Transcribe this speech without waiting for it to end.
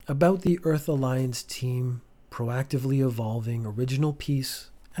about the Earth Alliance team proactively evolving original peace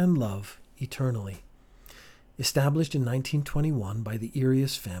and love eternally. Established in 1921 by the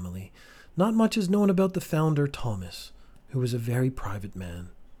Arias family, not much is known about the founder, Thomas, who was a very private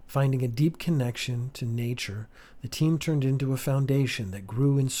man. Finding a deep connection to nature, the team turned into a foundation that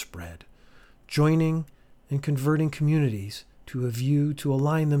grew and spread, joining and converting communities to a view to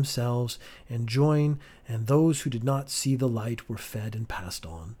align themselves and join, and those who did not see the light were fed and passed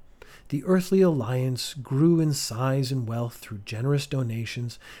on. The Earthly Alliance grew in size and wealth through generous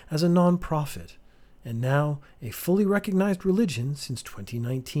donations as a non-profit, and now a fully recognized religion since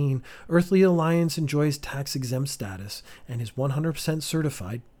 2019. Earthly Alliance enjoys tax-exempt status and is 100%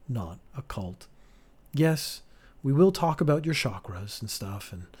 certified, not a cult. Yes, we will talk about your chakras and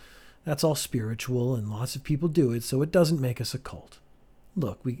stuff, and that's all spiritual, and lots of people do it, so it doesn't make us a cult.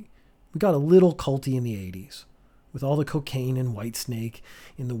 Look, we got a little culty in the 80s. With all the cocaine and Whitesnake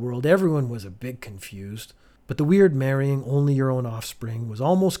in the world, everyone was a bit confused. But the weird marrying only your own offspring was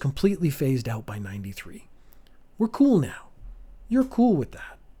almost completely phased out by 93. We're cool now. You're cool with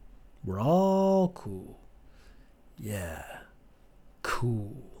that. We're all cool. Yeah,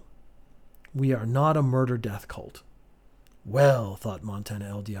 cool. We are not a murder-death cult. Well, thought Montana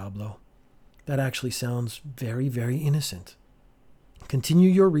El Diablo, that actually sounds very, very innocent. Continue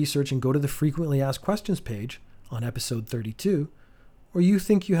your research and go to the Frequently Asked Questions page on episode 32, or you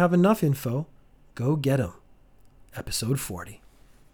think you have enough info, go get 'em. Episode 40.